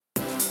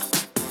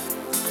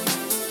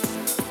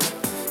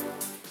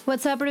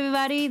What's up,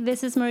 everybody?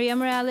 This is Maria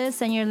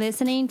Morales, and you're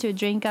listening to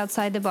Drink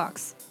Outside the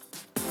Box.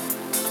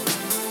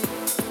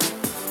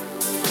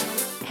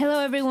 Hello,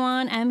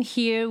 everyone. I'm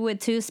here with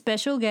two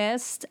special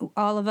guests.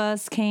 All of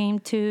us came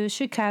to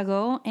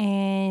Chicago,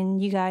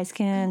 and you guys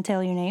can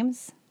tell your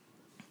names.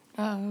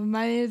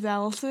 My name is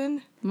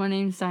Allison. My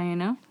name's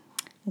Diana.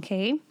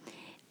 Okay.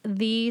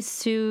 These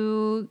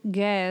two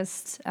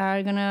guests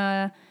are going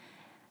to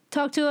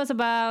talk to us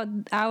about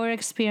our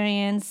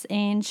experience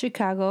in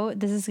Chicago.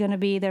 This is going to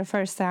be their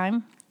first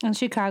time in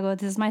Chicago.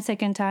 This is my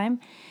second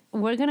time.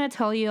 We're going to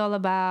tell you all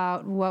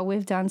about what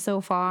we've done so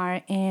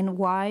far and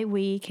why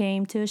we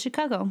came to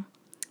Chicago.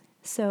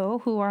 So,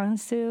 who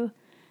wants to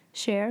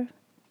share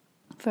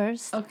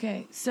first?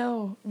 Okay,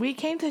 so we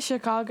came to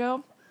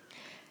Chicago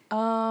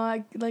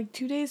like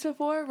 2 days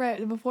before,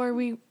 right before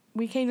we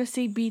came to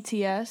see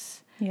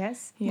BTS.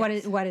 Yes.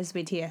 Yes. What is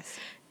BTS?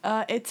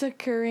 It's a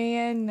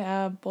Korean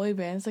boy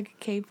band. It's like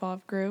a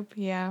K-pop group,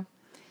 yeah.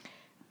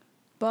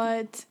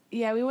 But,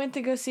 yeah, we went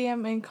to go see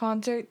them in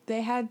concert.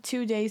 They had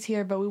 2 days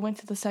here, but we went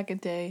to the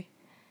second day.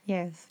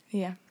 Yes.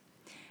 Yeah.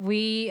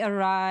 We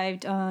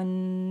arrived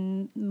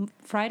on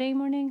Friday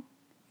morning?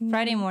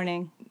 Friday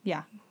morning,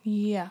 yeah.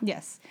 Yeah.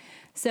 Yes.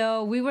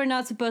 So we were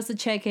not supposed to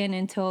check in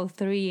until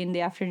 3 in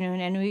the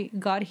afternoon, and we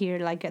got here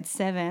like at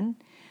 7.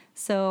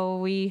 So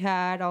we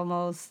had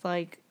almost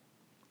like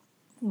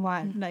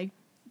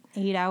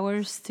 8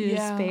 hours to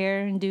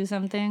spare and do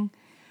something.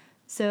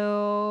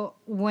 So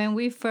when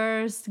we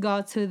first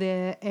got to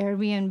the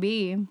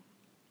Airbnb,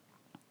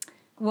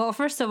 well,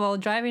 first of all,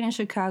 driving in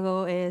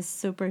Chicago is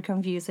super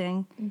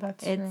confusing.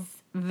 That's true.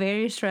 It's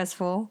very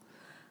stressful.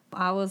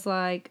 I was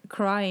like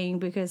crying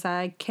because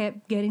I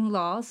kept getting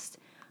lost.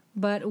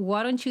 But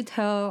why don't you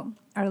tell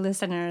our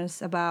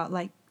listeners about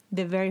like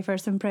the very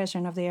first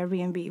impression of the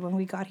Airbnb when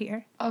we got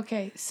here?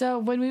 Okay, so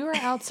when we were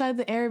outside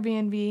the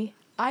Airbnb,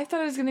 I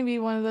thought it was going to be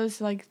one of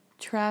those like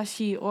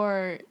trashy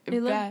or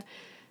bad.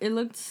 It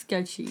looked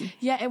sketchy.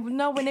 Yeah,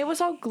 when it was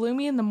all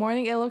gloomy in the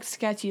morning, it looked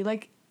sketchy.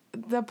 Like,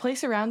 the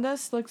place around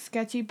us looked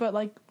sketchy, but,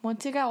 like,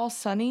 once it got all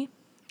sunny,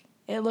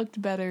 it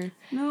looked better.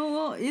 No,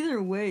 well,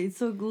 either way, it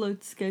still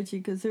looked sketchy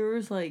because there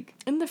was, like...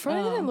 In the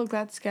front, it didn't look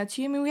that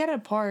sketchy. I mean, we had a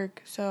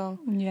park, so...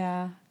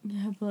 Yeah.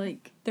 Yeah, but,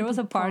 like... There was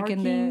a park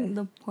in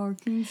the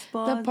parking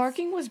spots. The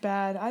parking was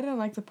bad. I didn't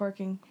like the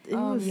parking. It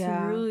was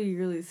really,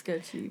 really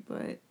sketchy,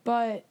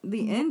 but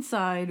the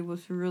inside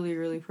was really,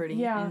 really pretty.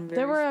 Yeah, and very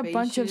there were a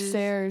bunch of spacious.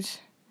 stairs.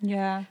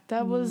 Yeah.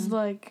 That was,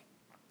 like,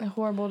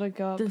 horrible to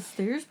go up. The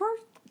stairs part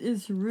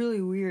is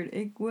really weird.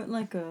 It went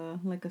like a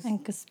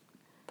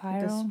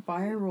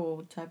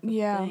spiral type of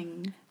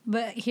thing.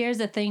 But here's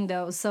the thing,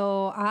 though.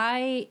 So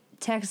I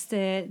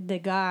texted the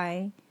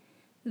guy,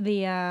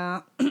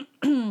 the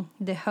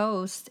the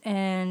host,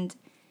 and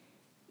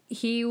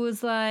he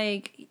was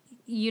like,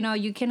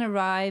 you can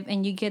arrive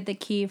and you get the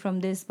key from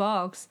this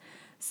box.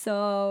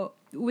 So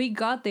we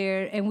got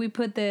there and we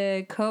put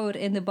the code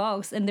in the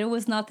box and there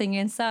was nothing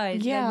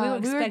inside. Yeah, we were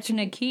expecting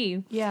a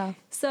key. Yeah.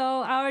 So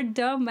our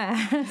dumb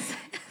ass,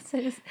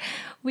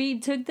 we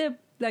took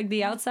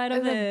the outside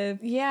of the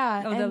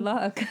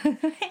lock.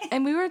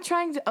 And we were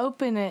trying to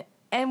open it.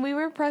 And we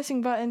were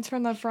pressing buttons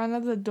from the front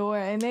of the door,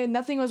 and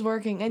nothing was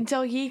working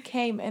until he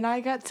came. And I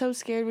got so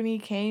scared when he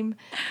came,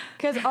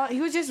 because he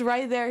was just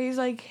right there. He was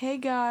like, "Hey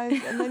guys,"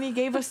 and then he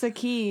gave us the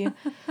key.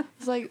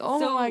 It's like,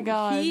 oh my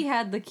god, he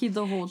had the key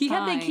the whole time. He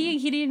had the key.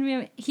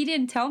 He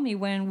didn't tell me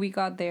when we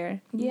got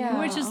there. Yeah,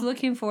 we were just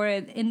looking for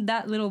it in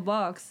that little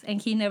box,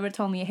 and he never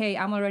told me, "Hey,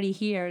 I'm already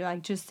here.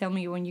 Like, just tell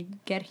me when you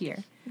get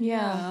here."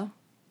 Yeah.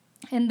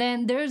 And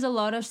then there's a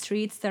lot of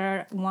streets that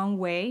are one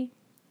way.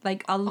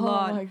 Like a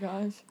lot. Oh my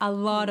gosh. A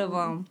lot of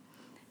them.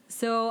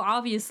 So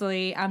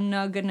obviously I'm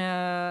not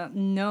gonna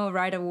know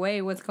right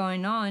away what's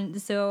going on.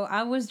 So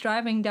I was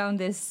driving down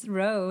this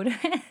road.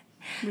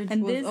 Which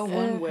was a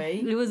one-way.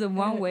 It was a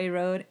one-way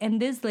road.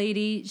 And this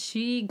lady,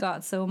 she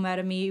got so mad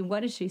at me.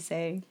 What did she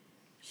say?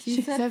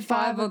 She said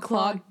 5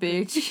 o'clock,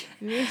 bitch.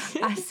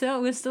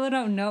 We still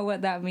don't know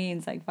what that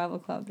means, like 5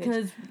 o'clock, bitch.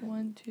 Because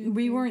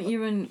we weren't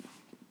even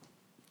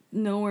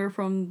nowhere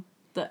from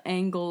the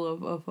angle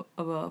of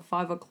a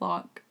 5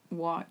 o'clock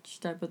watch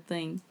type of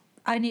thing.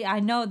 I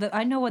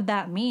know what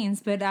that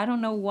means, but I don't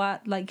know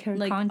what her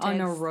context.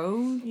 On a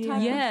road type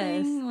of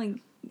thing.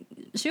 Like,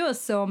 she was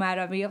so mad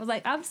at me. I was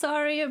like, I'm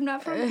sorry, I'm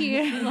not from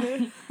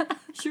here.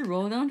 She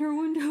rolled down her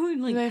window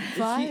and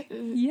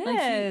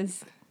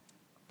yes.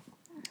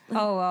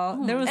 Oh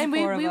well, there was and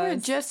four we of us. were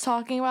just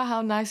talking about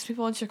how nice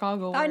people in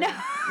Chicago were. I know.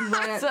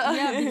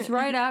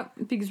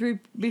 Because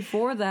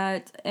before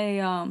that,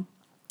 a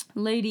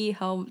lady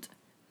helped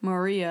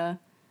Maria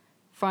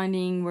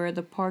finding where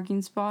the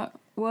parking spot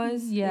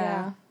was.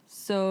 Yeah.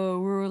 So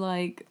we were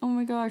like, oh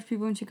my gosh,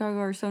 people in Chicago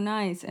are so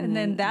nice. And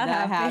then that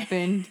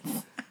happened.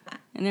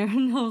 And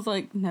then I was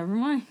like, never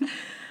mind.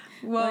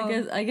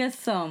 Well, I guess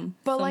some.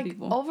 But some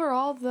people.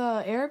 overall,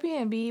 the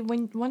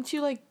Airbnb, once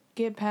you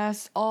get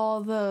past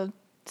all the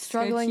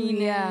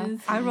struggling,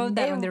 I wrote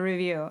that in the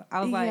review.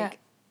 I was like,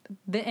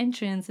 the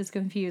entrance is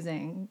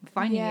confusing.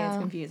 Finding it is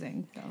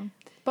confusing. So.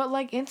 But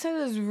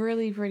inside is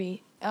really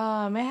pretty.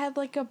 It had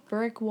like a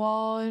brick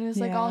wall, and it's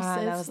like all.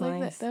 That was like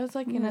nice. that was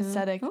like an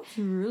aesthetic. That was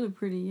really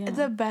pretty. Yeah.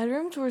 The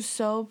bedrooms were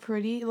so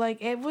pretty.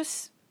 Like it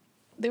was.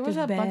 There was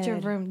a bunch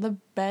of room. The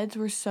beds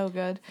were so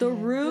good. The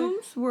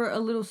rooms were a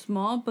little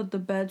small, but the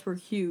beds were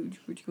huge,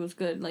 which was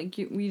good. Like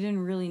we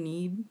didn't really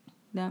need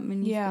that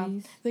many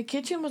space. The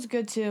kitchen was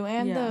good too,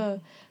 and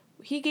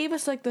he gave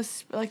us like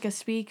a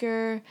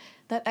speaker,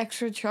 that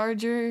extra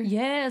charger.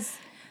 Yes,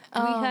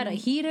 we had a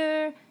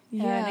heater.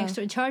 An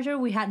extra charger.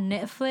 We had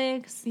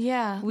Netflix.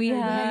 Yeah. We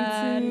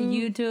had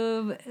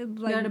YouTube.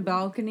 We had a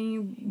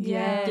balcony.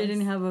 Yeah.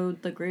 Didn't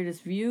have the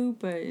greatest view,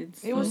 but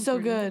it was so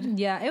good.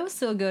 Yeah, it was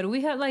so good.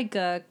 We had like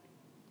a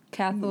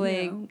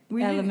Catholic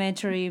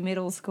elementary,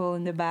 middle school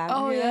in the back.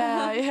 Oh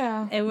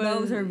yeah. That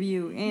was our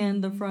view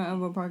and the front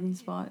of a parking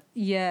spot.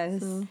 Yes.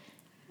 So.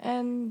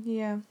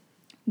 And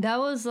that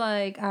was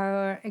like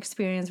our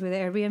experience with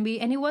Airbnb,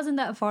 and it wasn't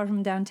that far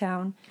from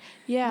downtown.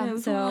 Yeah, it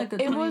was only like a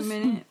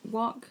 20-minute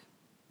walk.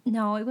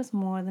 No, it was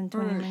more than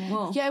 20 minutes.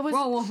 Well, it was.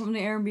 Well, from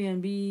the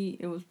Airbnb,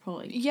 it was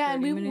probably 30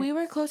 and minutes. we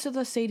were close to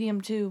the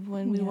stadium too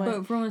when we went.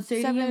 But from the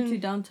stadium to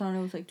downtown,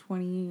 it was like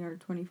 20 or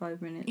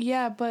 25 minutes.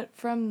 Yeah, but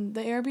from the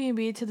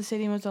Airbnb to the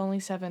stadium was only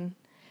 7,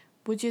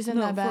 which isn't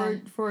that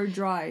bad. For a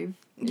drive.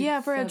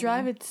 Yeah, for 7. A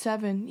drive it's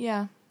 7.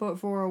 Yeah. But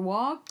for a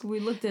walk, we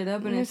looked it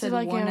up and it said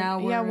like 1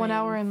 hour. Yeah, 1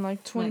 hour and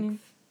like 20. Like,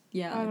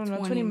 yeah, I don't know,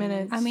 20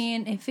 minutes. I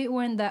mean, if it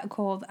weren't that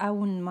cold, I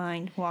wouldn't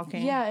mind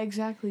walking. Yeah,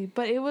 exactly.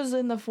 But it was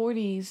in the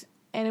 40s.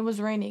 And it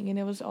was raining, and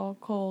it was all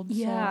cold.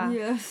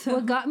 Yeah. So.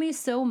 What got me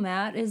so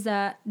mad is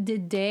that the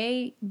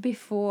day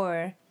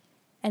before,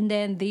 and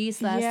then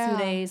these last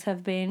 2 days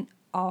have been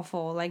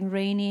awful, like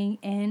raining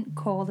and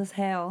cold as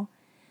hell.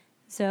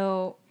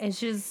 So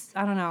it's just,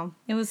 I don't know.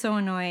 It was so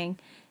annoying.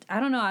 I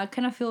don't know. I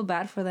kind of feel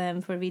bad for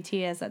them, for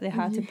BTS, that they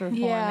had to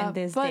perform in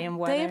this damn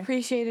weather. They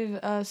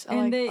appreciated us.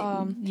 And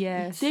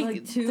yes.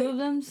 Like two of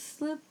them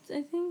slipped,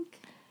 I think.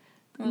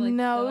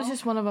 No, it was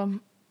just one of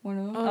them. One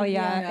of them? Oh,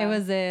 yeah. It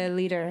was the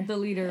leader. The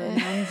leader.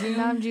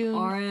 Namjoon.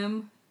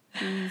 RM.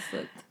 He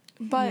slipped.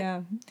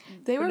 But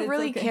they were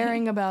really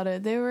caring about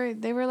it. They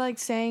were like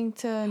saying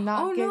to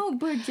not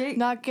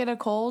get a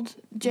cold.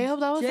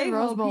 J-Hope, that was in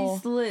Rose Bowl.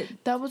 He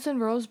slipped. That was in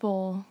Rose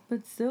Bowl.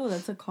 But still,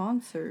 that's a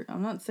concert.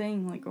 I'm not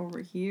saying like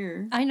over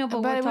here. I know,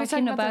 but we're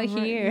talking about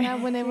here. Yeah,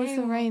 when it was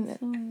the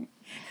rain.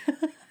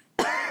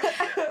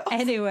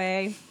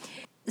 Anyway,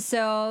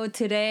 so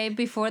today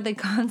before the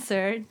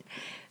concert,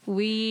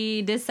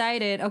 we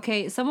decided,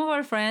 okay, some of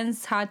our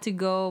friends had to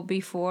go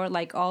before,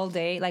 like all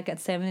day, like at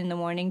 7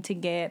 a.m. to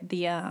get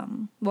the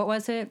what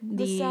was it?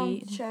 The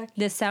sound check.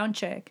 The sound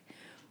check.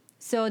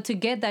 So to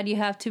get that, you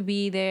have to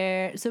be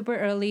there super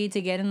early to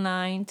get in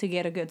line to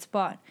get a good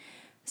spot.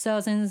 So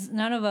since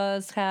none of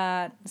us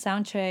had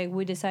sound check,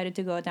 we decided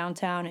to go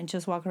downtown and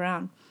just walk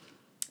around.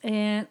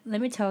 And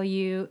let me tell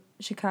you,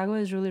 Chicago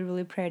is really,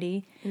 really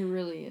pretty. It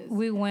really is.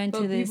 We went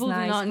to these nice places.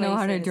 People do not know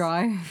how to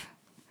drive.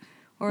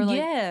 Or like,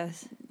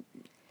 yes.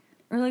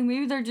 Or like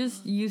maybe they're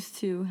just used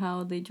to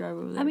how they drive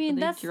over there. I mean,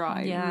 they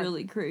drive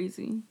really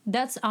crazy.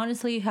 That's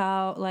honestly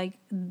how like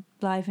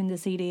life in the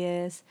city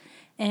is,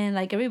 and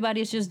like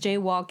everybody's just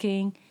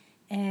jaywalking,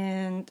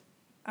 and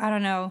I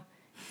don't know.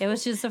 It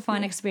was just a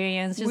fun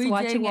experience, just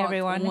watching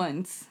everyone.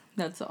 Once,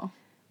 that's all.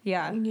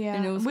 Yeah, yeah.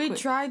 And it was quick.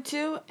 Tried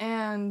to,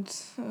 and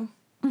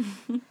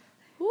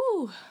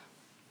woo,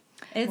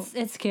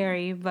 it's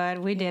scary,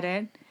 but we did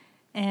it.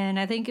 And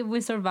I think if we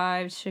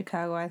survived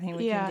Chicago, I think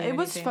we can do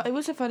anything. It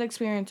was a fun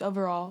experience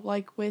overall.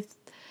 Like with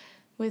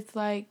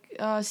like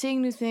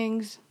seeing new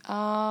things,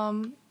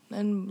 and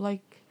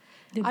like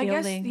the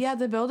buildings. I guess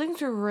the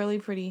buildings were really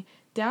pretty.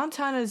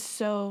 Downtown is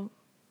so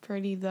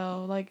pretty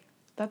though. Like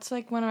that's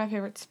like one of my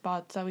favorite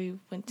spots that we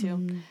went to.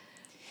 Mm.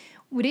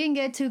 We didn't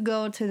get to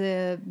go to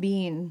the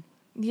Bean.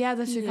 Yeah,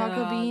 the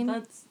Chicago Bean.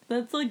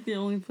 That's like the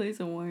only place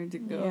I wanted to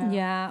go.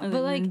 Yeah,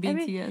 but like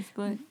BTS,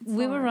 but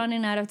we were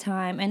running out of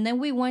time, and then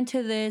we went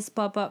to this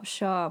pop-up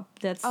shop.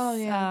 That's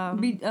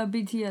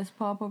BTS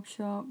pop-up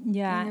shop.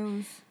 Yeah,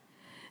 and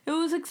it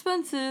was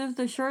expensive.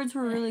 The shirts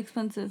were really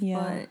expensive,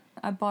 but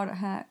I bought a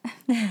hat.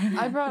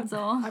 I brought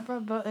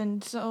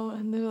buttons,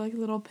 and they were like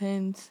little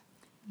pins.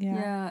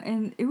 Yeah,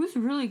 and it was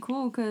really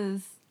cool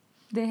because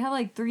they had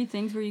like 3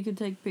 things where you could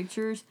take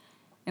pictures.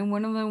 And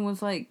one of them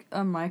was like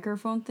a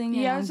microphone thing.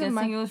 And I'm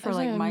guessing it was for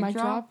like mic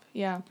drop.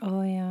 Yeah.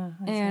 Oh yeah.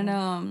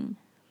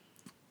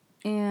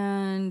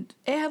 And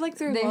it had like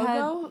their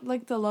logo,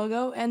 like the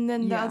logo, and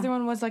then the other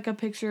one was like a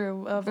picture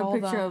of all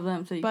of them. of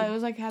them, so you but could it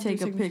was like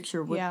take a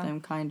picture with them,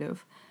 kind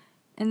of.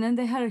 And then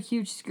they had a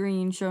huge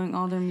screen showing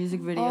all their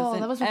music videos,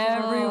 and that was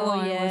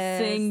everyone was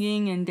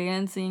singing and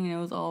dancing, and it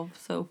was all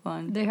so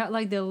fun. They had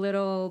like the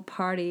little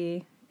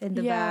party in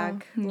the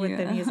back with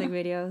the music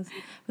videos.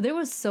 But there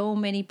was so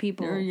many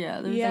people. There was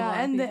a lot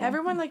and of people.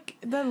 everyone, like,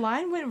 the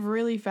line went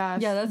really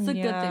fast. Yeah, that's the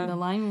good thing. The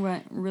line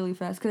went really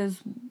fast because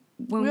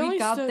when we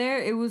got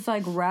there, it was,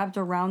 like, wrapped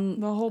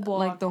around the whole block.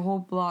 Like, the whole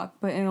block.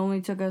 But it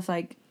only took us,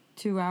 like,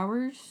 2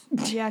 hours.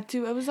 Yeah,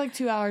 it was, like,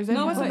 2 hours. It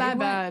wasn't that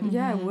bad.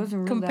 Yeah, it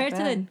wasn't really compared that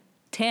bad. to the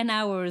 10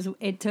 hours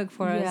it took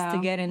for us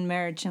to get in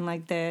merch and,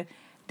 like, the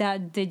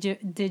that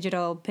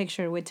digital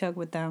picture we took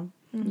with them.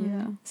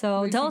 Yeah.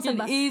 So which tell you us can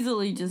about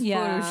easily just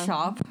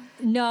Photoshop.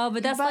 No,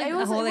 but that's like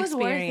the whole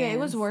experience. It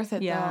was worth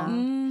it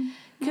though.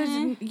 Because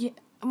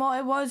well,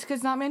 it was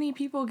because not many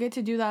people get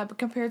to do that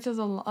compared to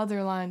the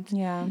other lines.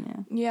 Yeah.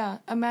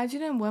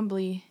 Imagine in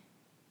Wembley.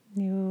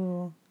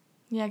 Ew.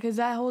 Yeah, because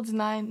that holds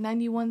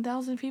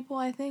 91,000 people,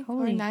 I think.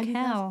 Holy or 90,000.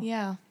 cow.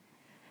 Yeah.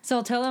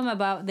 So tell them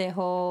about the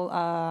whole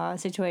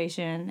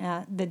situation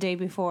the day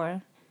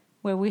before,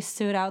 where we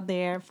stood out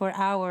there for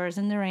hours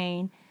in the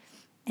rain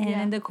and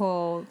in the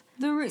cold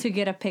to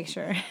get a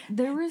picture.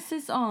 There was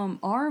this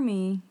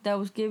army that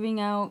was giving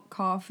out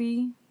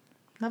coffee.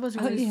 That was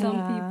really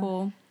some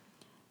people.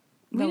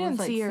 We didn't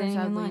see her,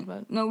 sadly,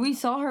 but... No, we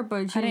saw her,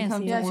 but she didn't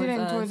come towards us. Yeah, she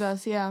didn't towards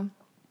us, yeah.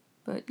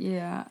 But,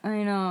 yeah, I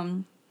mean,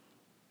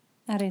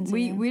 I didn't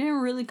see her. We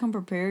didn't really come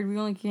prepared. We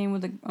only came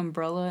with an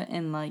umbrella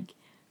and, like,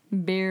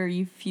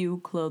 very few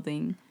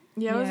clothing.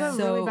 Yeah, it was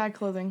really bad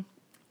clothing.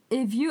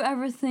 If you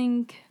ever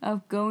think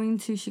of going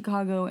to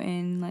Chicago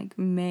in, like,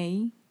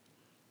 May...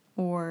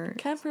 or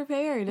come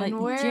prepared like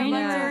and wear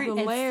January, the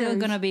layers. It's still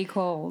gonna be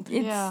cold.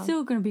 It's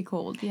still gonna be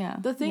cold. Yeah.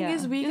 The thing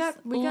is, we got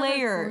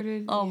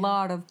recorded a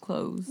lot of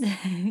clothes.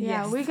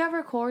 We got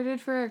recorded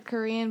for a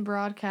Korean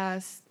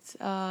broadcast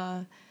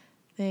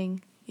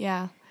thing.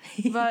 Yeah,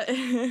 but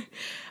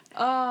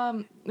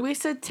we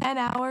stood 10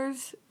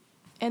 hours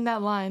in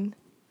that line,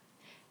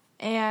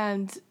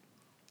 and.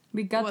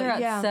 We got there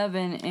at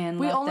 7 and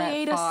we left only at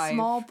ate 5. a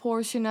small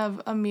portion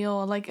of a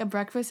meal, like a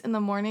breakfast in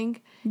the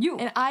morning.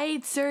 And I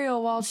ate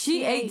cereal while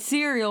she ate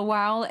cereal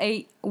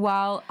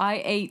while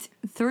I ate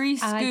 3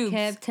 scoops. I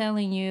kept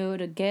telling you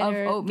to get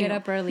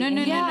up early.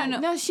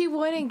 No, she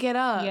wouldn't get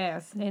up.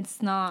 Yes,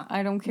 it's not.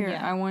 I don't care.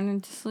 I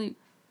wanted to sleep.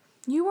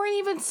 You weren't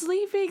even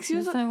sleeping.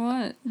 Yes, I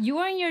was. You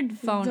were on your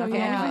phone. I was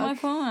on my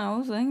phone. I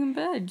was laying in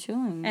bed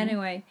chilling.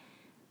 Anyway,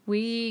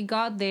 we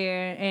got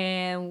there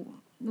and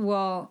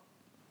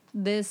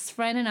this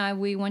friend and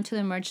we went to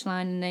the merch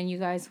line, and then you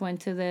guys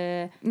went to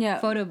the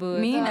photo booth.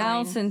 Me and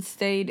Allison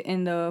stayed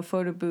in the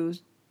photo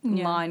booth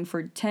line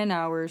for 10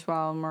 hours,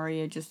 while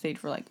Maria just stayed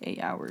for like 8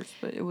 hours.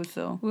 But it was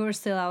still... We were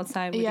still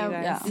outside with you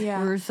guys.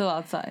 Yeah, we were still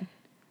outside.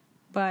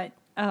 But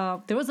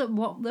there was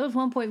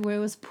one point where it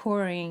was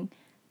pouring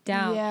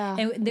down. Yeah.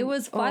 And there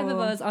was 5 of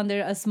us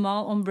under a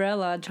small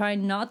umbrella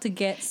trying not to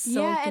get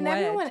soaked wet. And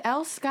everyone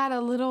else got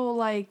a little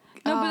like...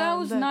 No, but that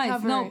was nice.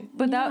 Cover. No,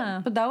 but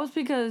that was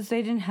because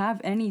they didn't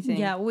have anything.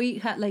 Yeah, we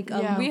had like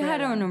we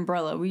had an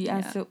umbrella. We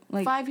asked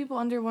like 5 people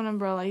under one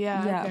umbrella.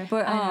 Yeah, okay.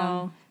 But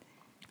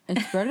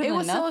it's better than nothing. It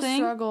was still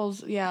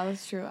struggles. Yeah,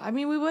 that's true. I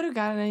mean, we would have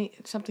gotten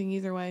something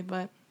either way,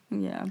 but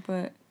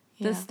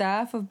the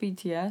staff of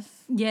BTS.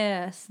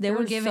 Yes, they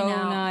were giving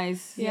out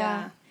nice.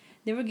 Yeah.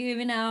 They were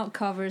giving out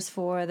covers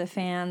for the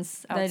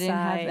fans outside. They didn't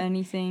have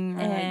anything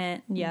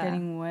or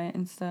getting wet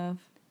and stuff.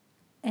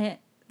 That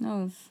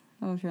was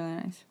really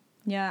nice.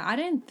 Yeah, I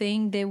didn't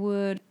think they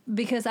would,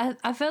 because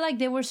I felt like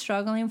they were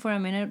struggling for a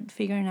minute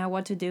figuring out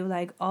what to do.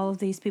 Like, all of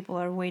these people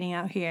are waiting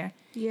out here.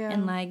 Yeah.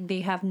 And, like, they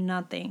have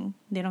nothing.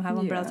 They don't have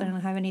umbrellas. They don't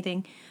have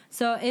anything.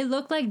 So it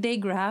looked like they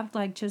grabbed,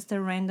 like, just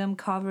a random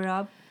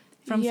cover-up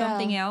from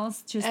something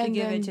else just to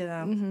give it to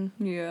them.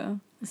 Mm-hmm. Yeah.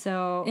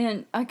 So...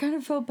 And I kind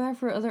of felt bad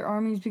for other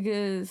armies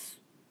because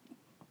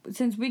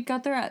since we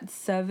got there at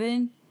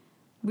 7,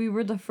 we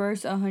were the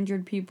first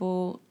 100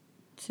 people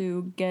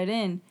to get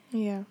in.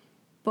 Yeah.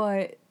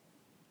 But...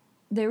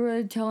 they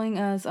were telling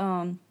us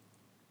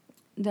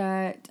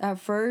that at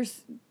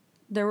first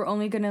they were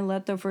only going to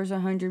let the first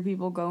 100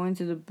 people go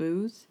into the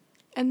booth.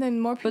 And then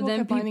more people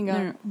kept lining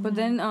up. But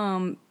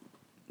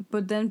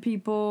then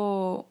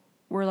people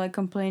were like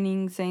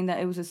complaining, saying that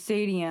it was a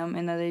stadium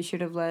and that they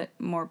should have let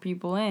more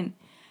people in.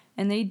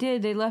 And they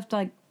did. They let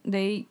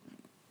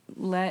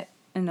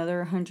another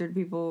 100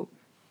 people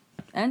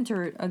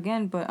enter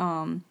again, but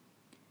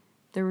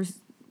there was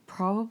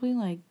probably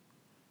like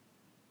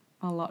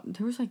a lot.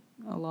 There was like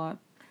a lot.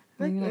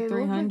 Maybe like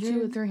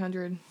 300?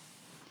 300.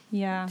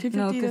 Yeah.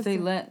 No, because they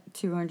let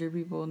 200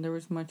 people, and there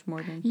was much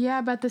more than...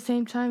 Yeah, but at the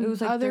same time, it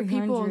was like other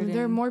people,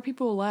 there are more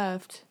people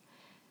left.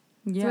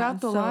 Yeah,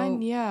 throughout the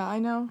line, yeah, I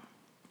know.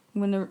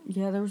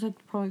 There was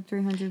like probably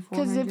 300, 400.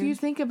 Because if you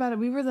think about it,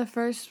 we were the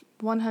first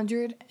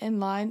 100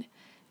 in line.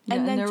 Yeah,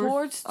 and then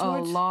towards a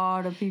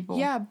lot of people.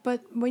 Yeah,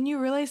 but when you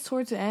realize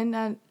towards the end,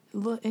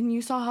 and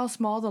you saw how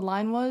small the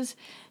line was,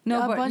 a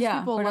bunch of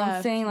people left.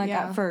 I'm saying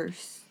at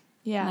first.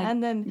 Yeah, like,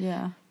 and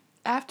then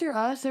after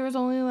us, there was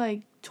only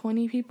like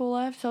 20 people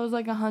left, so it was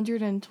like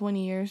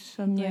 120 or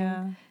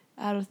something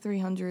out of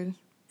 300.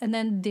 And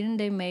then didn't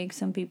they make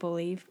some people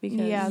leave?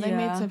 Because they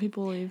made some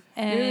people leave.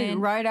 And really,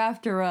 right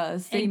after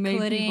us, they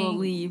made people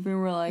leave, and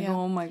we're like,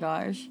 oh my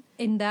gosh.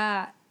 In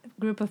that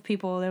group of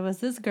people, there was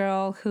this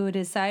girl who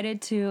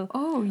decided to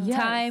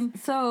time.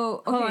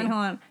 So hold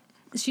on.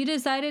 She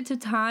decided to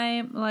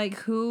time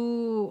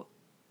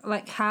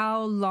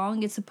how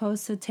long it's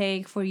supposed to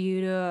take for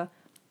you to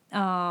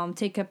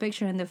take a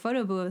picture in the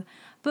photo booth.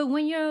 But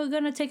when you're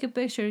gonna take a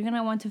picture, you're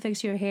gonna want to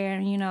fix your hair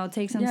and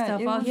take some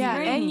stuff off. Yeah,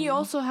 and you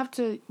also have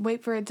to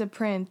wait for it to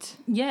print.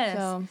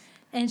 Yes.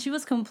 And she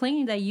was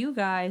complaining that you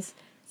guys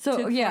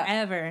took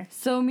forever.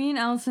 So me and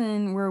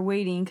Allison were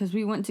waiting because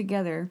we went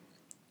together.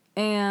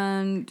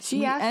 And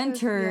we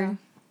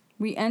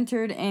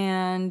entered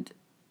and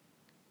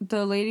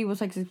the lady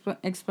was like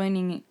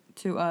explaining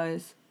to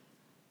us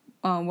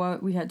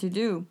what we had to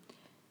do.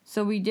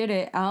 So we did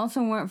it.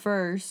 Allison went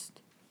first.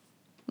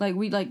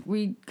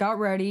 We got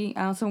ready.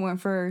 Allison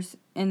went first,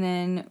 and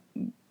then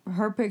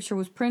her picture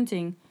was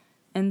printing,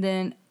 and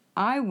then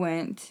I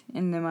went,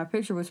 and then my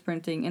picture was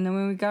printing, and then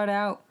when we got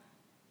out,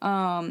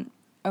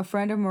 a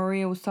friend of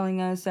Maria was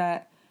telling us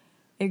that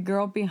a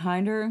girl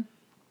behind her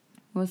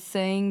was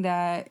saying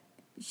that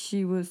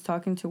she was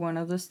talking to one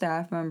of the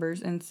staff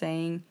members and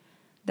saying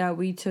that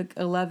we took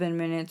 11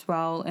 minutes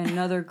while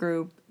another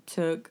group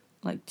took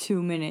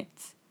 2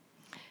 minutes.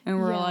 And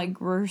we're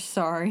like, we're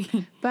sorry.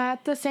 But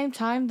at the same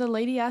time, the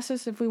lady asked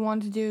us if we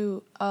wanted to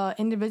do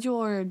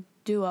individual or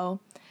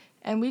duo.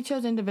 And we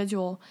chose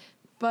individual.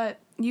 But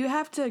you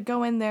have to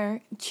go in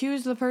there,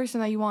 choose the person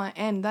that you want.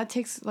 And that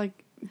takes,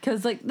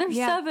 Because, there's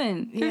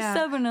 7. There's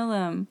 7 of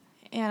them.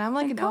 And I'm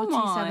an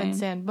OT7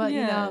 fan. But,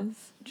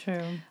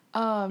 True.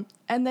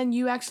 And then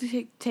you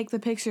actually take the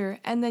picture.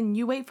 And then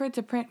you wait for it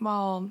to print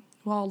while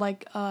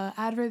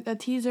a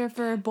teaser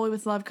for Boy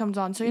With Love comes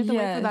on. So you have to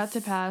wait for that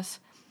to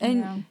pass.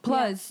 And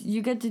plus,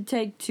 you get to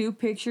take 2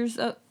 pictures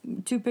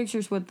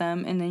with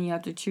them, and then you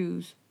have to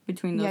choose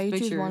between those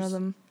pictures. Yeah, you choose one of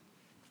them.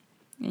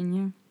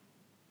 And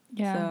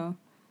yeah. So,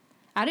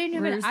 I didn't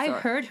even. I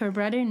heard her,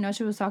 but I didn't know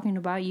she was talking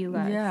about you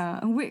guys. Yeah,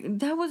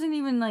 that wasn't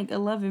even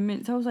 11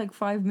 minutes. That was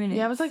 5 minutes.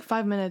 Yeah, it was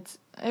 5 minutes.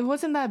 It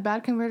wasn't that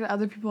bad compared to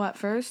other people at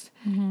first.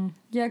 Mm-hmm.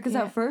 Yeah, because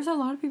at first a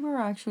lot of people were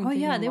actually. Oh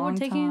yeah, they were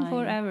taking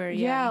forever.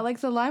 Yeah,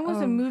 the line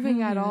wasn't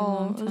moving at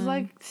all. It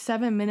was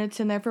 7 minutes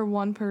in there for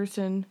one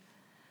person.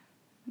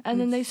 And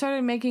then they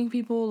started making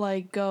people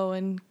go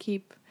and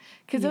keep,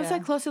 because it was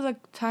close to the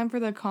time for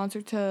the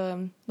concert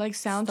to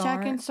sound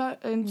check and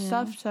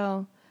stuff.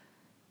 So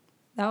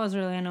that was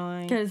really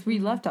annoying. Because we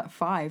left at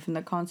 5 and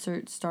the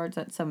concert starts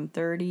at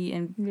 7:30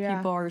 and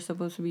people are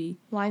supposed to be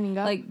lining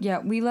up.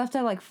 We left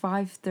at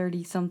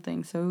 5:30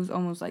 something, so it was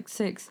almost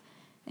 6.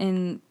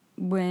 And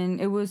when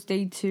it was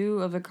day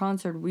 2 of the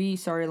concert, we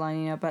started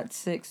lining up at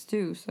 6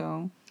 too.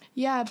 So.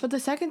 Yeah, but the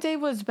second day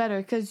was better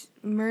because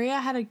Maria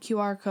had a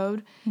QR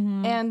code,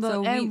 and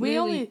we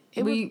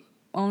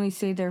only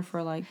stayed there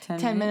for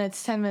 10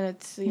 minutes. 10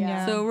 minutes,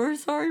 yeah. So we're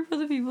sorry for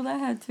the people that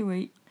had to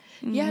wait.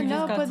 Yeah,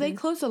 no, but they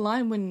closed the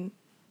line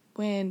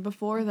when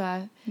before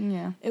that.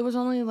 Yeah, it was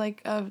only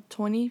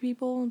 20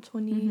 people,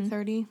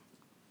 30.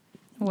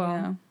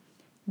 Well,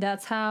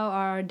 that's how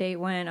our date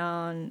went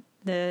on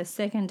the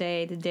second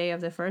day, the day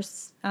of the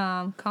first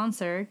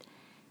concert.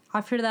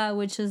 After that,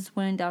 we just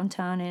went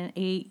downtown and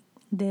ate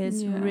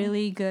this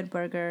really good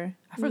burger.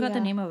 I forgot the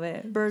name of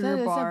it.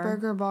 Burger Bar. It's a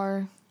burger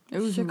bar. It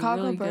was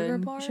Chicago really Burger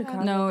good.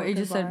 Bar? No, it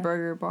just said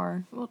Burger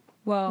Bar.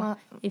 Well,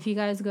 if you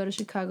guys go to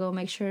Chicago,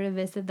 make sure to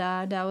visit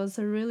that. That was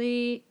a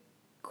really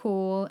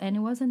cool, and it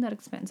wasn't that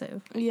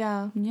expensive.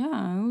 Yeah.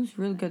 Yeah, it was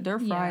really good. Their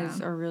fries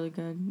are really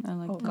good. I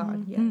like them. Oh,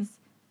 God, yes.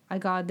 I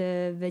got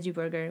the veggie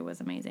burger. It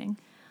was amazing.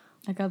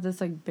 I got this,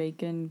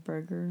 bacon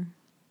burger.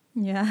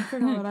 Yeah. I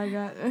forgot what I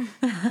got.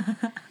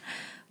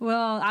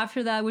 Well,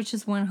 after that, we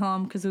just went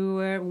home because we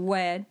were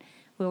wet.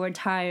 We were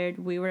tired.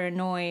 We were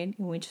annoyed.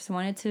 We just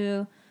wanted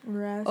to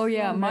rest. Oh,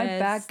 yeah. My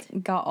back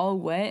got all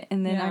wet,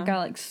 and then I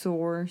got,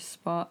 sore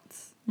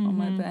spots on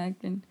my back.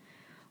 And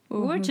we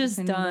were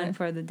just done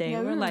for the day.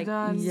 Yeah, we were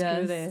done.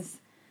 Screw this.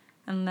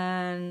 And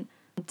then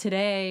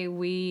today,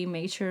 we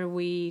made sure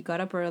we got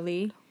up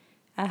early.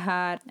 I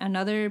had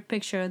another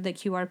picture, the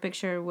QR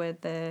picture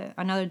with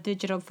another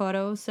digital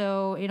photo.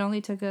 So it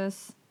only took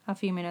us a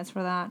few minutes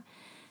for that.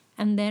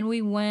 And then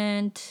we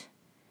went,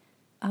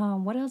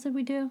 what else did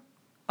we do?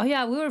 Oh,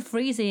 yeah, we were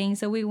freezing,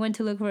 so we went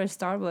to look for a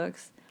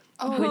Starbucks.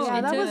 Oh,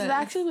 yeah, that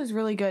was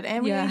really good.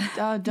 And we ate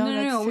donuts,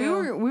 no,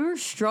 too. We were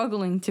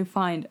struggling to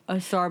find a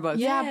Starbucks.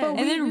 Yeah, but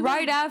then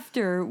right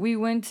after, we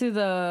went to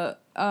the...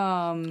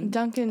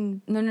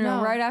 Dunkin'...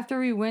 No. Right after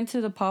we went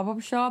to the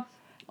pop-up shop,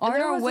 on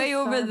our way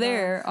over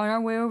there,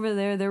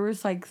 there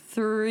was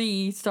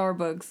 3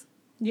 Starbucks.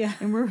 Yeah.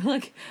 And we were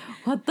like,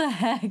 what the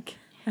heck?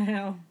 I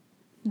know.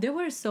 There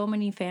were so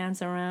many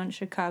fans around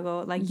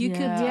Chicago. You could...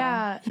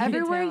 Yeah.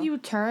 Everywhere you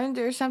turned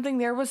or something,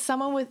 there was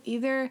someone with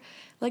either,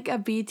 a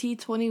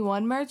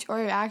BT21 merch or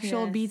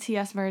actual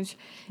BTS merch.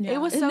 Yeah.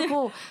 It was so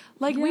cool.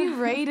 We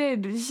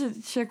raided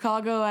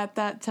Chicago at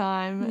that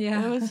time.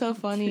 Yeah. It was so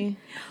funny.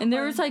 And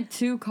there was,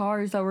 2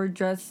 cars that were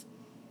dressed...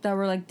 That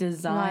were,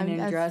 designed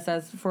and dressed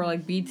as for,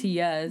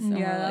 BTS. And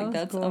we're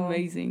that's cool.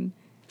 Amazing.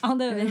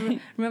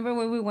 Remember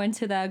when we went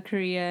to that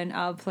Korean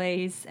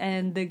place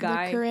and the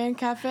guy... The Korean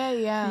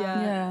cafe?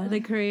 Yeah. The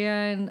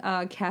Korean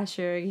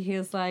cashier, he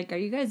was like, are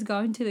you guys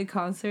going to the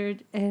concert?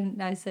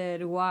 And I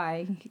said,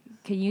 why?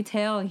 Can you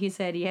tell? He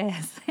said,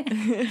 yes.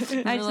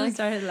 I just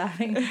started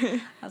laughing.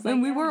 I was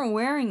we weren't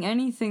wearing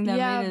anything that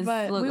made us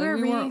but look... we were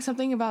reading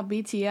something about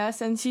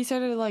BTS, and she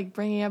started,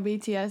 bringing up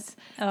BTS.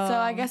 Oh. So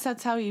I guess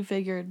that's how you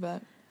figured,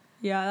 but...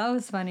 Yeah, that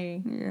was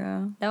funny.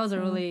 Yeah. That was a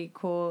really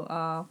cool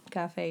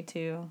cafe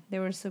too. They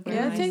were super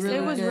Yeah, nice.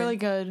 it was good. really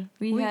good.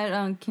 We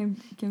had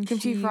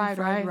kimchi fried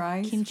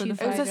rice. Kimchi for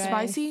the It was fried a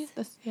rice. spicy.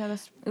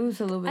 That's It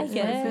was a little bit I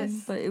spicy,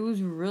 guess. but it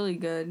was really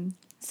good.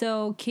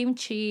 So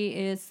kimchi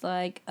is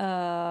like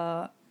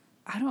I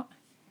don't.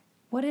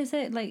 What is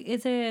it like?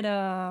 Is it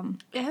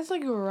it has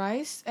like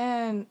rice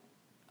and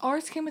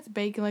ours came with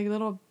bacon, like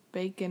little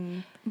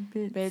bacon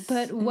bits.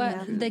 But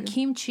what Yeah. the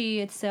kimchi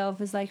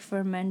itself is like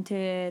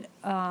fermented.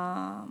 What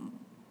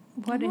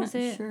I'm is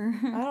not it? Sure.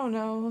 I don't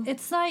know.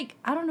 It's like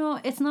I don't know.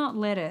 It's not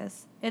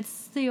lettuce.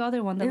 It's the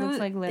other one that It looks was-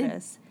 like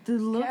lettuce. They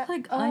look Yeah,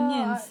 like I-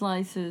 onion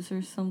slices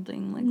or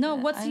something like No,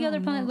 that. what's I the other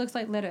don't plant that know. looks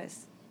like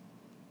lettuce?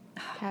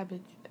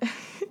 Cabbage.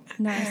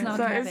 No, it's not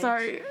cabbage.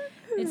 Sorry.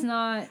 It's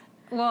not.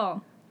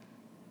 Well,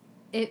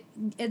 it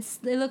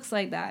looks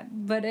like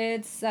that, but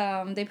it's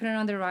they put it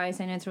on the rice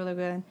and it's really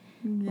good.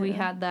 We Yeah.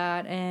 had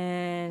that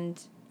and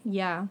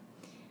yeah,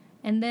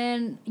 and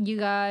then you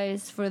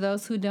guys, for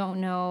those who don't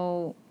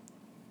know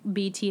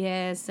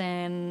BTS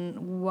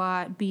and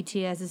what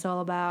BTS is all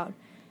about,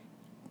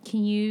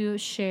 can you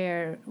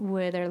share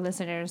with our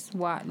listeners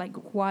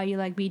why you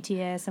like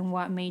BTS and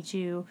what made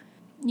you,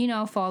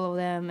 follow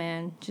them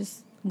and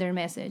just their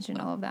message and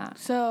all of that?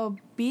 So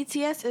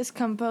BTS is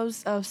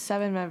composed of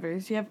 7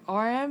 members. You have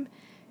RM,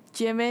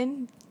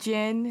 Jimin,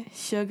 Jin,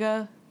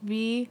 Suga,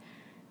 V,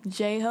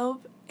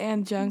 J-Hope,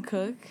 and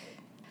Jungkook.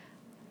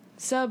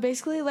 So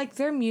basically, like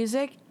their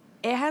music,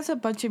 it has a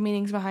bunch of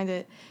meanings behind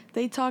it.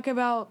 They talk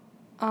about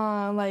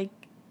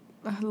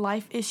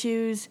life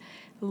issues,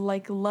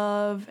 like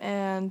love,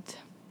 and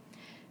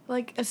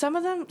like some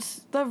of them,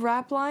 the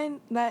rap line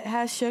that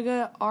has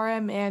Suga,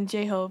 RM, and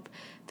J-Hope,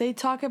 they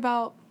talk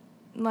about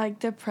like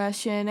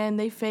depression and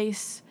they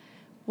face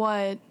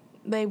what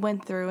they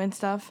went through and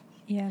stuff.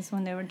 Yes,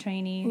 when they were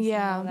trainees.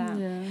 Yeah. And all that.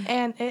 Yeah.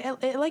 And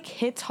it like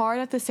hits hard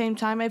at the same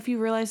time if you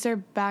realize their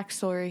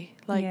backstory.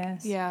 Like,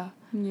 Yes. yeah.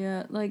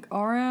 Yeah, like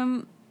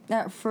RM,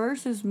 at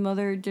first his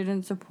mother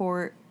didn't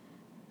support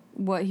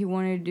what he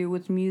wanted to do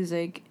with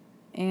music,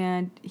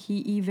 and she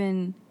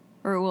even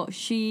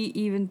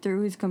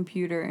threw his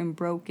computer and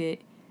broke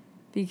it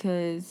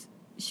because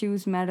she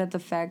was mad at the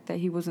fact that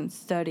he wasn't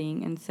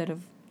studying instead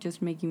of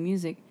just making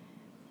music.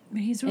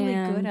 But he's really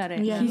And good at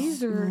it. Yeah, though.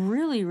 He's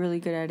really, really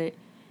good at it.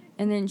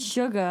 And then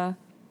Suga,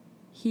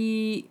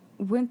 he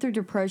went through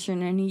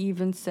depression, and he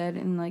even said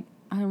in like,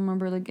 I don't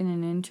remember, like in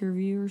an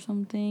interview or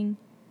something,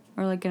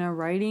 or like in a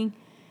writing,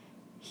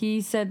 he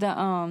said that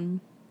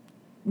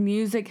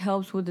music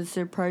helps with his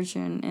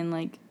depression and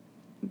like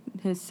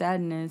his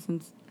sadness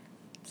and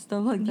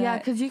stuff like that. Yeah,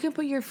 because you can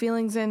put your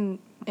feelings in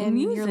your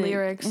music,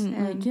 lyrics.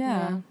 and, like,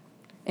 yeah.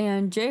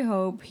 And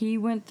J-Hope, he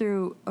went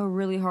through a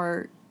really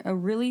hard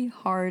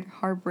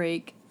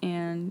heartbreak,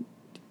 and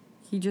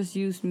he just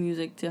used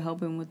music to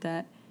help him with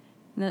that.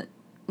 And that,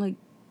 like,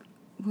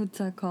 what's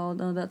that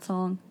called? Oh, that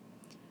song.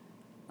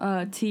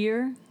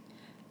 Tear.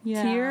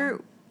 Yeah. Tear.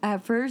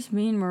 At first,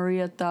 me and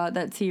Maria thought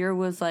that Tear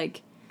was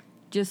like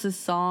just a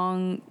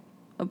song,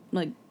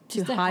 like to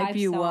Just a hype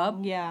you song. up,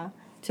 Yeah.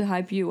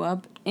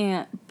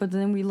 but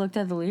then we looked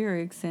at the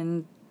lyrics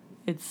and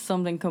it's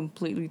something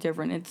completely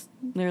different. It's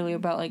literally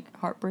about like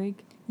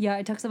heartbreak. Yeah,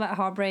 it talks about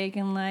heartbreak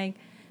and like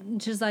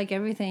just like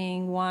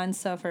everything one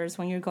suffers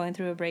when you're going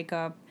through a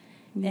breakup.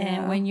 Yeah.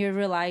 And when you're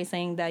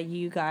realizing that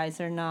you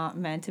guys are not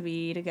meant to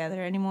be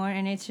together anymore,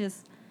 and it's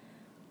just,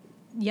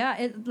 yeah,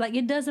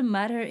 it doesn't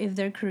matter if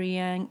they're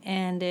Korean,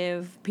 and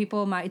if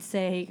people might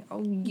say,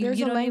 "Oh, There's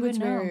you a don't language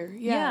even know." barrier.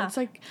 Yeah, it's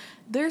like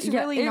there's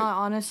Yeah, really not,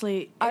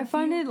 honestly. I If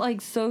find you- it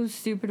like so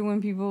stupid when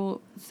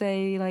people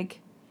say like,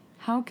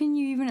 "How can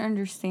you even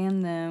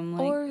understand them?"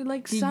 Like, or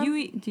like do some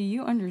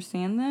you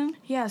understand them?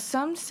 yeah,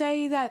 some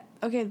say that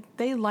okay,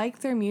 they like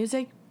their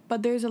music,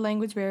 but there's a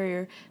language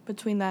barrier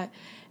between that.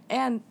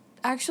 And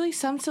actually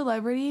some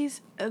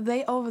celebrities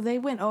they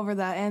went over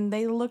that and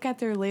they look at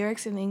their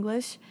lyrics in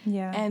English.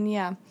 Yeah. And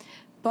yeah.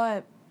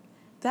 But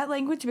that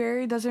language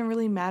barrier doesn't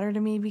really matter to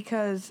me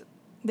because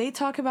they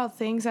talk about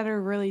things that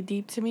are really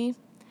deep to me.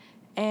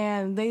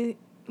 And they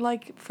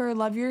like for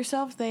Love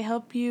Yourself, they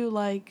help you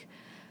like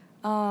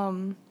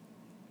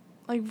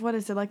what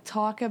is it? Like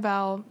talk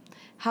about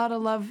how to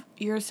love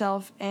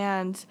yourself,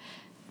 and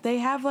they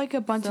have like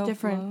a bunch of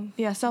different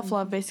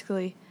self-love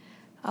basically.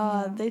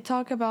 They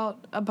talk about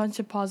a bunch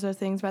of positive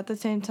things, but at the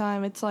same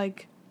time it's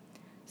like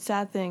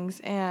sad things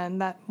and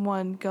that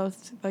one go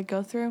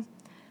through.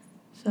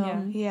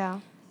 So yeah.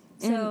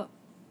 So,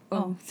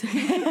 Oh,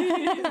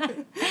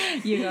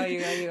 you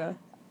go.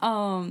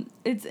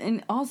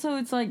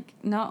 it's like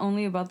not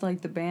only about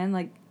like the band,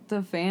 like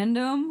the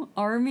fandom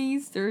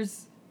armies.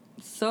 There's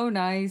so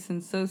nice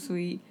and so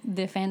sweet.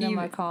 The fandom Even-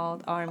 are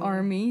called Army.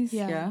 Armies,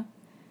 Yeah. yeah.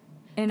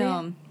 And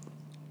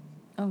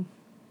They-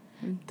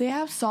 They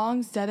have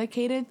songs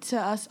dedicated to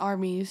us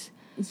armies.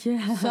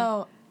 yeah.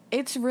 So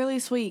it's really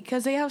sweet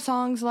because they have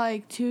songs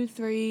like 2,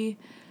 3,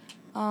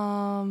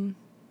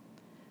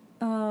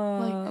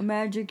 like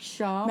Magic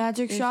Shop.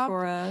 Magic is Shop,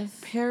 for us.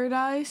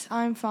 Paradise,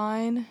 I'm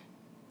Fine.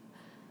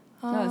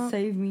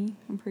 Save Me.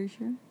 I'm pretty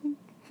sure.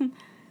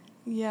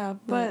 Yeah,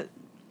 but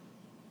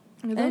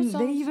those And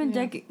songs, they even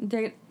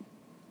yeah.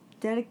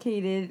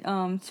 dedicated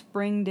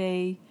Spring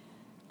Day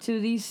to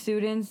these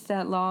students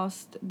that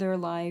lost their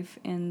life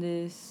in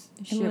this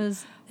It ship.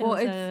 was. Well,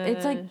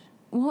 it's like,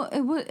 well,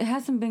 it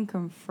hasn't been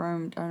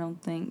confirmed, I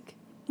don't think.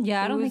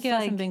 Yeah, I It don't think was it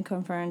hasn't like- been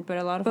confirmed, but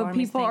a lot of But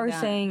armies people think are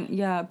that. saying,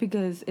 yeah,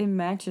 because it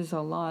matches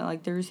a lot.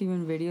 Like, there's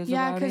even videos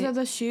Yeah, about because it. of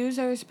the shoes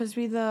are supposed to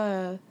be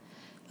the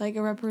like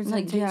a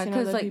representation Like, yeah,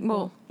 because, of the like, people.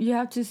 well, you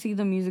have to see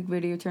the music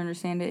video to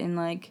understand it, and,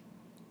 like,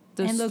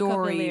 the And look up the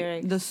story,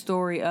 lyrics. the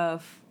story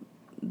of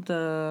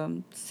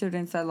the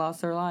students that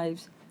lost their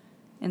lives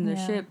in the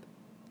Yeah. ship.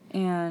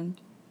 And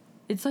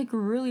it's, like,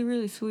 really,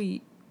 really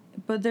sweet.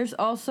 But there's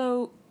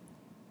also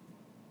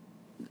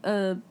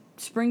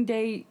Spring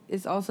Day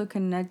is also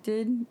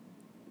connected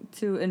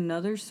to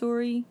another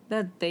story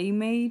that they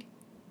made,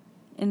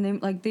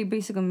 and they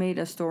basically made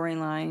a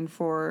storyline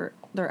for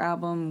their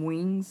album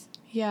Wings.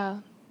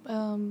 Yeah,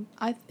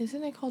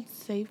 isn't it called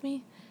Save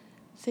Me?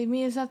 Save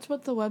Me, is that's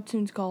what the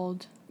webtoon's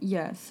called?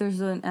 Yes, there's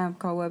an app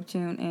called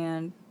Webtoon,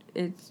 and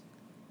It's-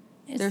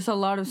 there's a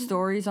lot of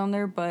stories on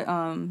there, but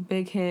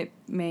Big Hit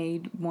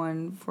made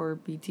one for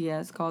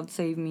BTS called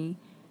Save Me,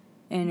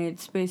 and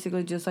it's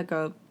basically just like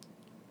a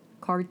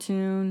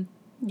cartoon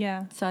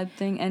yeah. type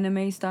thing,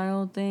 anime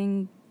style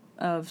thing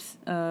of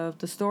the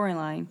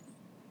storyline,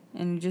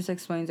 and it just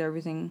explains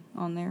everything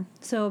on there.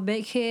 So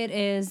Big Hit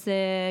is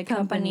the company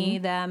Company.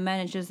 that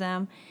manages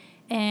them,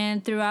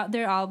 and throughout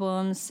their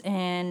albums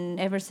and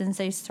ever since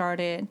they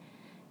started,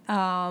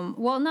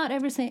 well, not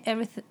ever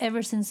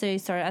since they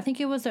started. I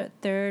think it was their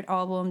third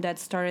album that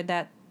started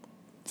that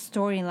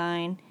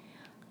storyline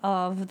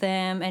of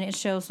them, and it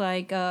shows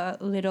like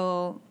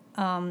little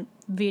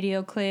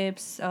video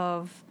clips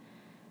of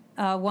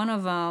one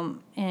of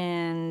them,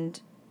 and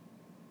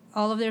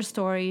all of their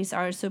stories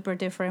are super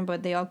different,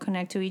 but they all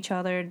connect to each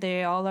other.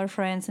 They all are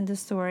friends in the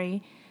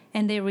story,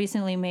 and they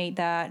recently made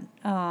that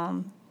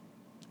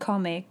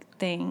comic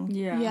thing.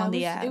 Yeah, On it the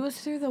was, app. it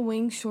was through the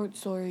Wings short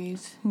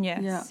stories.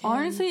 Yes. Yeah,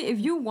 honestly, if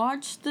you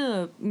watch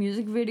the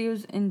music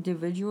videos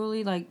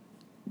individually, like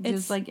It's-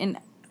 just like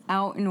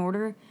out in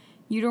order,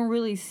 you don't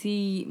really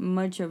see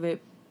much of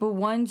it. But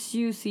once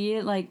you see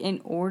it like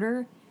in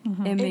order,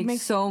 it makes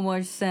makes- so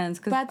much sense.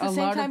 Because But at the a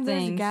same lot time, of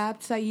there's things,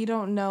 gaps that you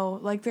don't know.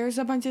 Like, there's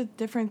a bunch of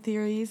different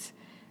theories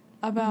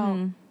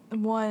about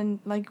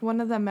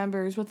one of the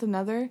members with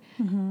another.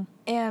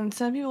 And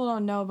some people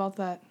don't know about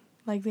that.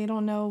 Like, they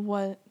don't know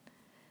what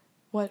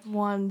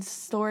one's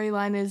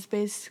storyline is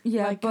based,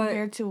 Yeah, like, but-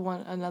 compared to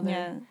one another.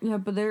 Yeah. yeah,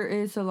 but there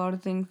is a lot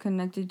of things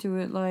connected to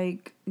it,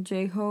 like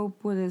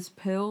J-Hope with his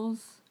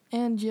pills.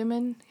 And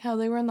Jimin, how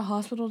they were in the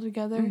hospital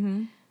together.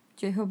 Mm-hmm.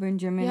 J-Hope and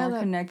Jimin are that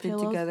connected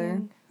pillow together.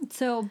 thing.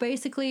 So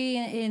basically,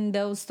 in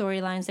those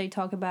storylines, they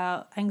talk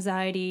about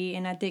anxiety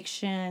and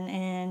addiction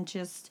and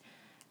just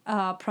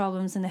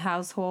problems in the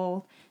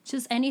household,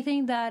 just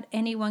anything that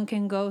anyone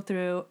can go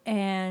through,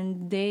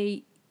 and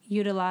they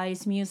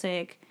utilize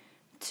music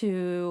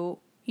to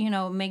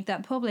make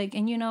that public.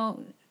 And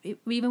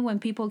even when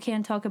people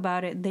can't talk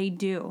about it, they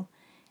do,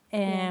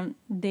 and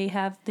they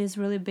have this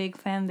really big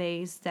fan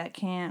base that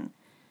can.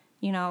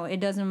 It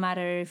doesn't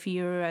matter if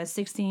you're a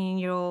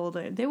 16-year-old.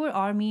 There were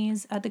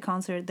armies at the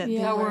concert that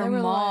Yeah, That they were were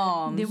like-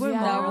 moms. they were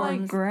that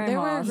moms. were grandmas. They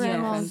were no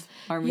grandmas. offense,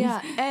 armies.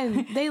 Yeah,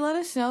 and they let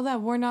us know that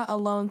we're not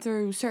alone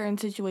through certain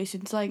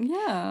situations. Like,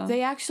 Yeah.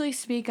 they actually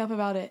speak up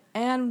about it.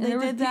 And And they there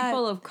was did that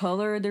people of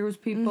color. There was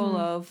people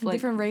of like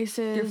different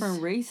races.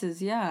 different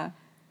races. Yeah,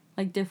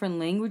 like different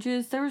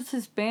languages. There was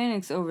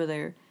Hispanics over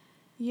there.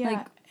 Yeah,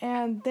 like-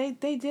 and they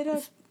did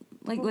a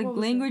Like What was it?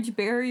 language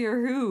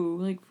barrier. Who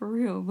like for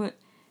real? But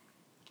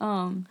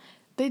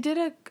they did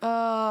a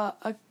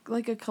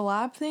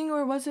collab thing,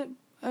 or was it?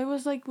 It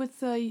was like with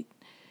the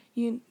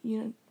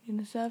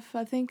UNICEF.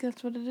 I think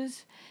that's what it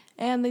is.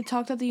 And they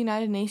talked at the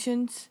United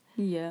Nations.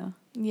 yeah,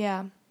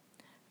 Yeah.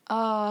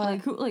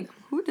 like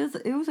who does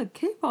it? It was a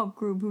K-pop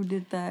group who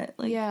did that.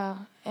 Like yeah,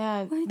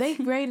 and what?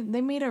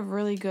 they made a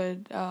really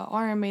good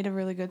RM made a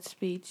really good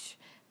speech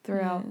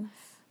throughout.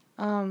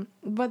 yes.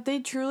 But they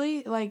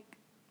truly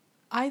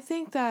I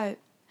think that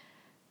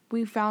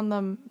we found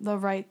them the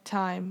right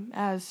time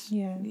as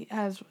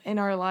in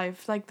our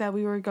life, like that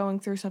we were going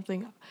through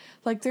something.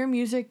 Like their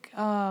music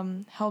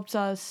helps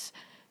us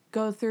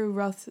go through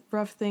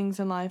rough things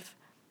in life.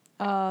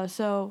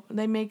 So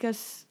they make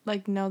us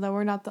know that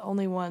we're not the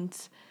only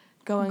ones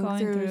going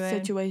through it.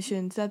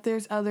 situations, that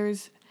there's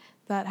others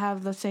that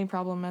have the same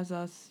problem as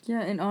us.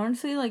 Yeah, and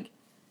honestly, like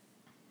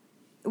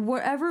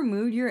whatever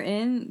mood you're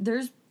in,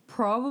 there's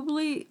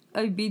probably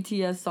a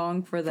BTS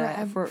song for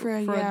that for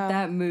yeah.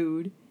 that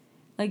mood.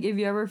 Like if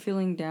you're ever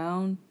feeling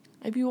down,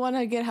 If you want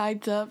to get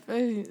hyped up,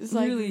 it's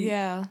like, Really?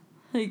 yeah.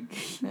 like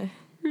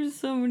there's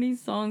so many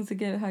songs to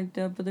get hyped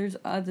up, but there's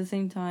at the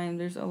same time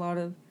there's a lot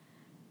of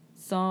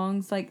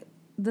songs like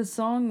the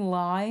song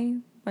 "Lie"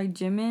 by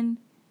Jimin.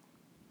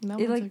 That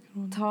It one's a like good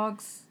one.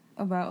 talks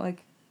about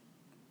like,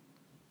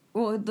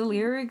 well, the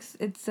lyrics,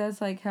 it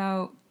says like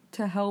how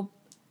to help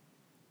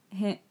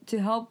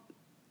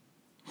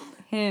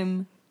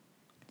him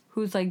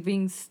who's like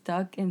being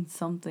stuck in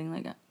something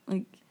like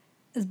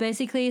It's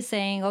basically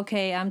saying,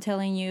 okay, I'm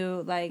telling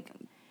you, like,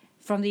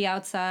 from the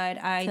outside,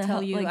 I To tell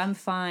help, you like- I'm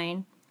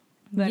fine,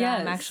 but Yes.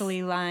 I'm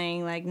actually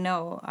lying, like,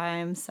 no,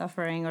 I'm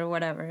suffering or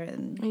whatever.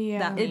 And that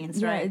Yeah.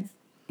 means, right?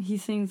 He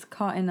seems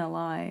caught in a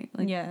lie.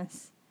 Like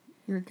Yes.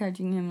 you're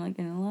catching him like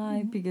in a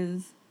lie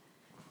because,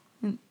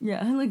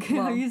 like how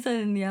Well- you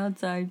said in the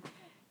outside,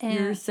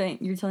 you're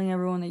And you're telling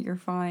everyone that you're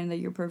fine, that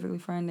you're perfectly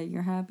fine, that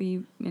you're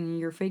happy, and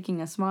you're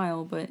faking a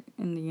smile, but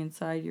in the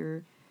inside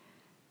you're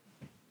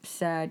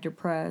sad,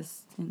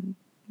 depressed, and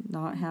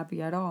not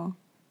happy at all.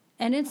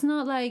 and it's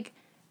not like,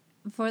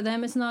 for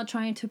them, it's not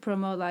trying to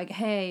promote, like,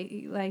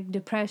 hey, like,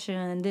 depression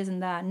and this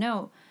and that.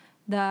 No,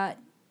 that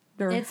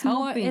They're it's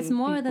more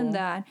than people.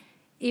 that.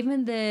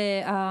 Even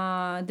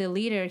the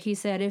leader, he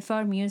said, if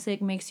our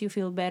music makes you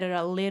feel better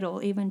a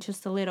little, even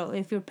just a little,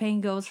 if your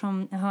pain goes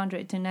from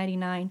 100 to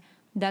 99,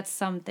 that's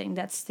something.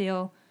 That's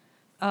still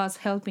us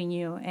helping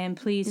you, and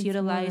please It's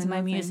utilize more than my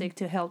nothing. music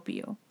to help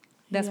you.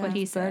 That's what Yeah.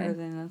 he Better said.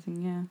 than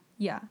nothing, yeah.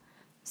 Yeah.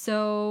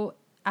 So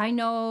I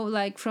know,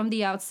 like, from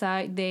the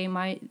outside, they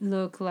might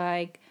look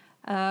like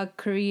a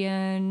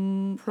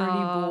Korean Pretty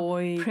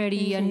boy.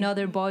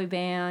 another boy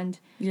band.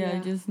 Yeah, Yeah.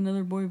 just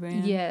another boy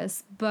band.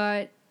 Yes,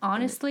 but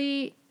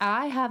honestly,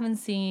 I haven't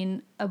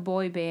seen a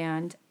boy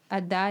band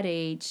at that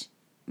age.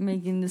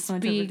 Making this much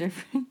of a Speak.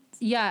 difference.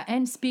 Yeah,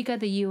 and speak at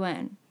the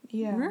UN.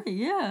 Yeah. Right,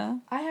 yeah.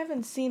 I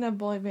haven't seen a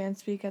boy band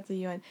speak at the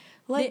UN.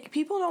 Like,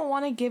 people don't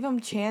want to give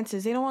them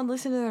chances. They don't want to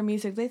listen to their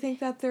music. They think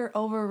that they're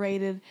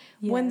overrated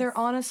when they're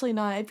Yes. honestly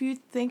not. If you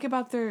think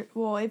about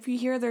if you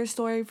hear their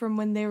story from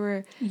when they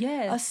were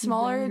Yes. a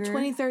smaller, younger.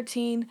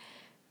 2013,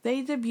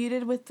 they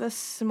debuted with a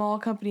small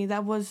company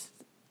it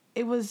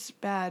was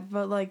bad,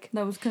 but like,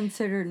 That was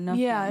considered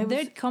nothing. Yeah, it was-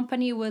 Their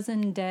company was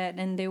in debt,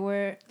 and they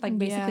were, like,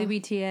 basically Yeah.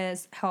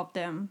 BTS helped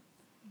them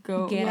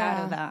Go. get out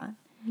Yeah. of that.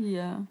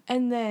 Yeah.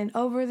 and then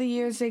over the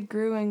years they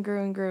grew and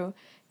grew and grew.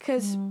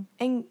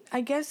 And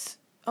I guess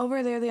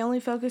over there they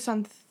only focus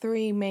on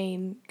 3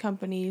 main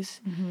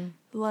companies.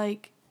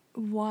 Like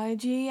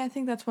YG, I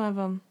think that's one of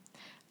them.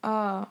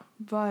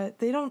 But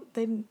they don't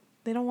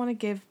want to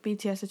give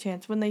BTS a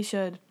chance when they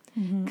should,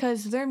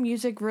 because their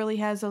music really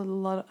has a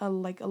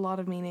lot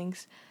of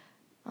meanings.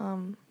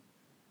 And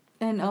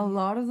a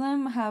lot of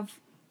them have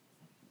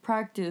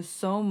practiced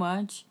so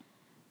much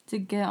to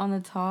get on the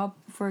top.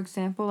 For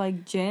example,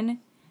 like Jin,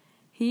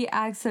 he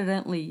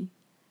accidentally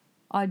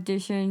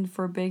auditioned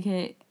for Big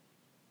Hit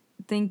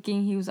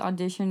thinking he was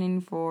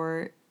auditioning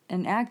for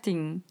an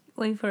acting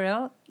Wait, for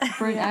real?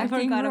 for an Yeah, I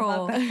acting forgot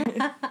role.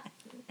 about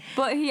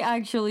But he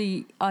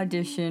actually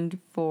auditioned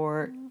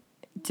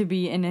to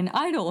be in an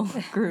idol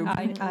group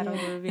Idol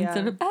group, yeah.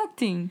 instead of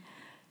acting.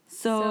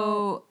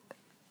 So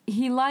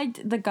he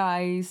liked the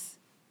guys,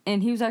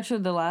 and he was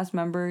actually the last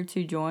member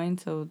to join.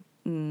 So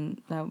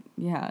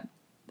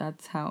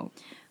that's how.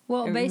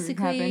 Well, everything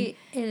basically,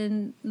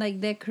 in,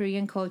 like, the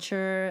Korean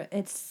culture,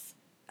 it's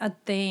a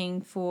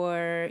thing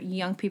for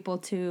young people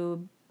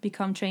to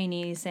become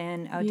trainees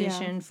and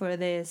audition for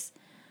this,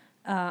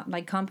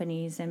 like,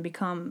 companies and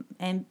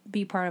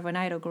be part of an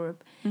idol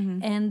group.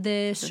 And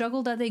the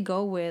struggle that they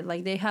go with,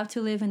 like, they have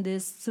to live in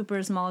these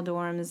super small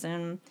dorms,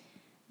 and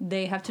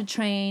they have to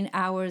train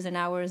hours and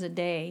hours a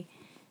day.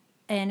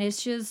 And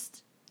it's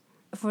just,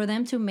 for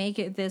them to make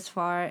it this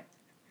far,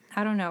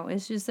 I don't know,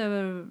 it's just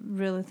a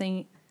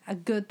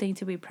good thing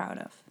to be proud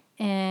of.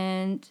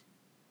 And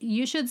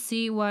you should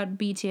see what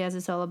BTS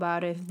is all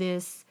about if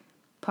this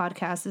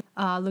podcast is,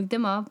 look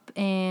them up,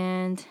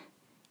 and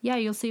yeah,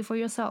 you'll see for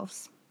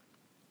yourselves.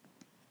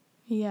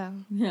 Yeah.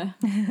 Yeah.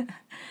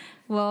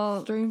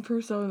 Well, Dream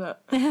persona.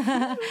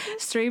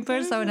 stream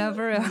persona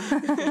for real.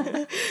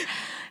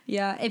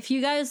 Yeah, if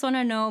you guys want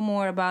to know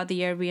more about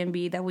the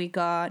Airbnb that we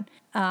got,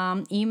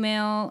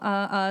 email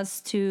us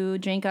to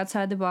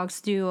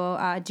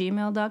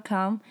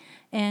drinkoutsidetheboxduo@gmail.com.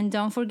 And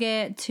don't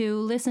forget to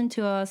listen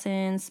to us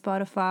in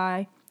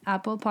Spotify,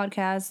 Apple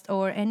Podcasts,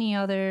 or any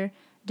other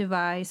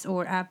device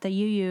or app that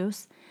you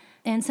use.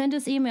 And send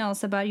us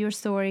emails about your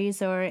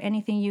stories or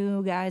anything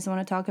you guys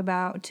want to talk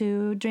about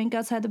to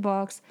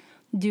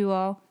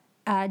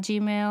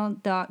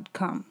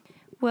drinkoutsidetheboxduo@gmail.com.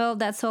 Well,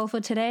 that's all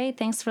for today.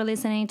 Thanks for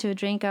listening to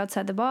Drink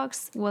Outside the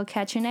Box. We'll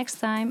catch you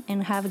next time,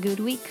 and have a good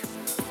week.